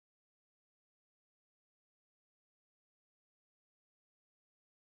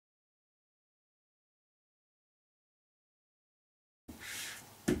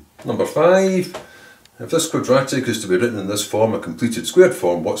Number 5. If this quadratic is to be written in this form, a completed squared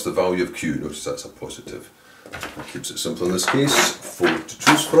form, what's the value of q? Notice that's a positive. That keeps it simple in this case. 4 to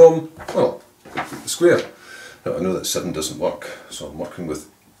choose from. Well, complete the square. Now I know that 7 doesn't work, so I'm working with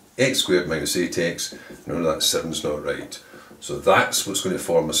x squared minus 8x. No, that 7's not right. So that's what's going to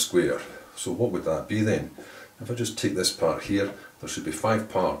form a square. So what would that be then? If I just take this part here, there should be 5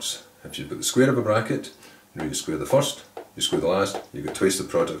 parts. If you've got the square of a bracket, you square the first, you square the last, you get twice the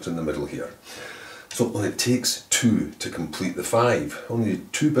product in the middle here. So it only takes 2 to complete the 5. I only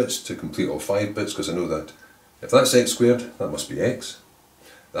need 2 bits to complete all 5 bits, because I know that if that's x squared, that must be x.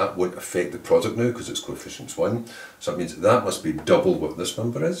 That won't affect the product now because its coefficient's 1. So that means that must be double what this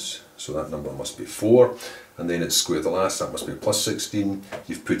number is. So that number must be 4. And then it's square the last, that must be plus 16.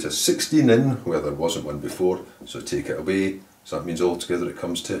 You've put a 16 in where there wasn't one before, so take it away. So that means altogether it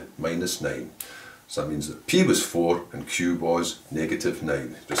comes to minus 9. So that means that p was 4 and q was negative 9.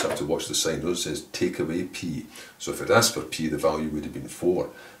 You just have to watch the sign. Notice it says take away p. So if it asked for p, the value would have been 4.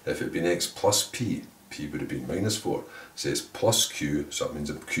 If it had been x plus p, p would have been minus 4. It says plus q, so that means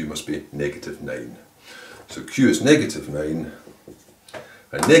that q must be negative 9. So q is negative 9,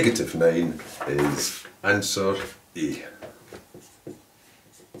 and negative 9 is answer A.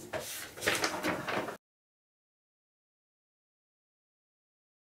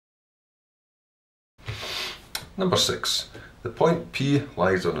 Number 6. The point P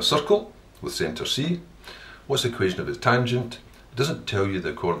lies on a circle with centre C. What's the equation of its tangent? It doesn't tell you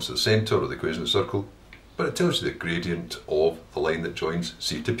the coordinates of the centre or the equation of the circle, but it tells you the gradient of the line that joins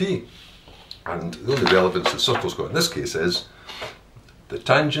C to P. And the only relevance the circle's got in this case is the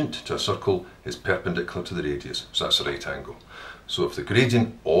tangent to a circle is perpendicular to the radius, so that's a right angle. So if the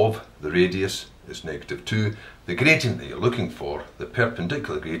gradient of the radius is -2, the gradient that you're looking for, the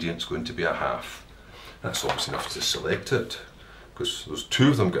perpendicular gradient, is going to be a half. That's obvious enough to select it, because those two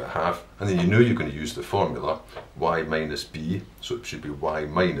of them get a half, and then you know you're going to use the formula y minus b, so it should be y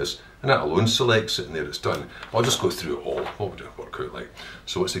minus, and that alone selects it, and there it's done. I'll just go through it all. What would it work out like?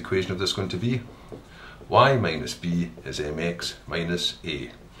 So what's the equation of this going to be? Y minus b is mx minus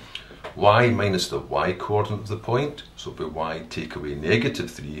a. Y minus the y coordinate of the point, so it'll be y take away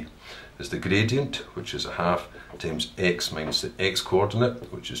 -3, is the gradient, which is a half, times x minus the x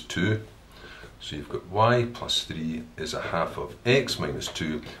coordinate, which is 2. So you've got y plus 3 is a half of x minus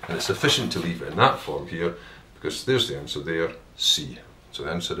 2, and it's sufficient to leave it in that form here, because there's the answer there, C. So the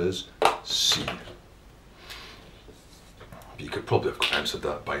answer is C. But you could probably have answered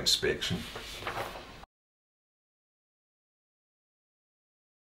that by inspection.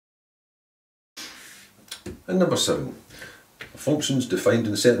 And number 7. Functions defined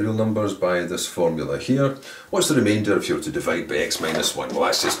in set real numbers by this formula here. What's the remainder if you were to divide by x minus 1? Well,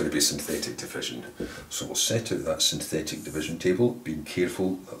 that's just going to be synthetic division. So we'll set out that synthetic division table, being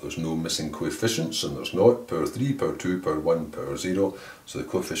careful that there's no missing coefficients, and there's not. Power 3, power 2, power 1, power 0. So the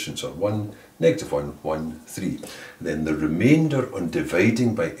coefficients are 1, -1, 1, 3. Then the remainder on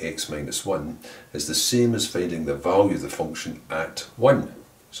dividing by x minus 1 is the same as finding the value of the function at 1.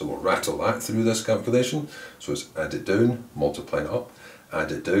 So we'll rattle that through this calculation. So it's add it down, multiply it up,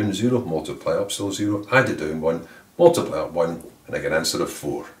 add it down 0, multiply up, still 0, add it down 1, multiply up 1, and I get an answer of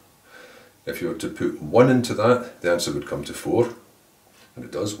 4. If you were to put 1 into that, the answer would come to 4. And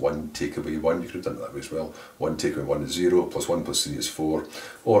it does. 1 take away 1, you could have done it that way as well. 1 take away 1 is 0, plus 1 plus 3 is 4.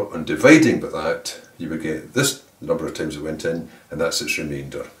 Or on dividing by that, you would get this number of times it went in, and that's its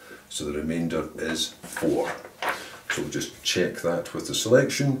remainder. So the remainder is 4. So we'll just check that with the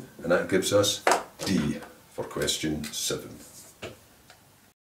selection, and that gives us D for question 7.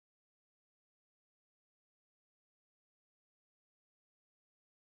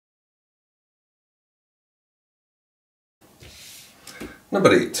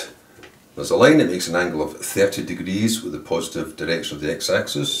 Number 8. There's a line that makes an angle of 30 degrees with the positive direction of the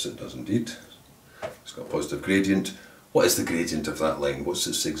x-axis. It does indeed. It's got a positive gradient. What is the gradient of that line? What's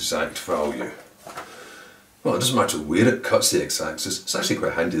its exact value? Well, it doesn't matter where it cuts the x-axis. It's actually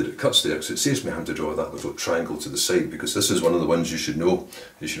quite handy that it cuts there, because it saves me having to draw that little triangle to the side, because this is one of the ones you should know.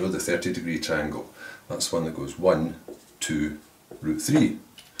 You should know the 30-degree triangle. That's one that goes 1, 2, root 3.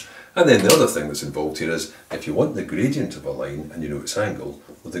 And then the other thing that's involved here is, if you want the gradient of a line and you know its angle,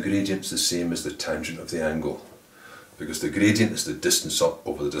 well, the gradient's the same as the tangent of the angle. Because the gradient is the distance up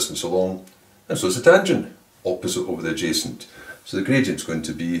over the distance along, and so is the tangent, opposite over the adjacent. So the gradient's going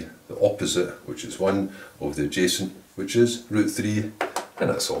to be the opposite, which is 1, over the adjacent, which is root 3, and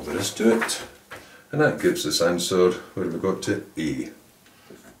that's all there is to it. And that gives this answer, where have we got to? A.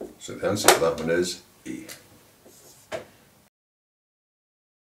 So the answer for that one is A.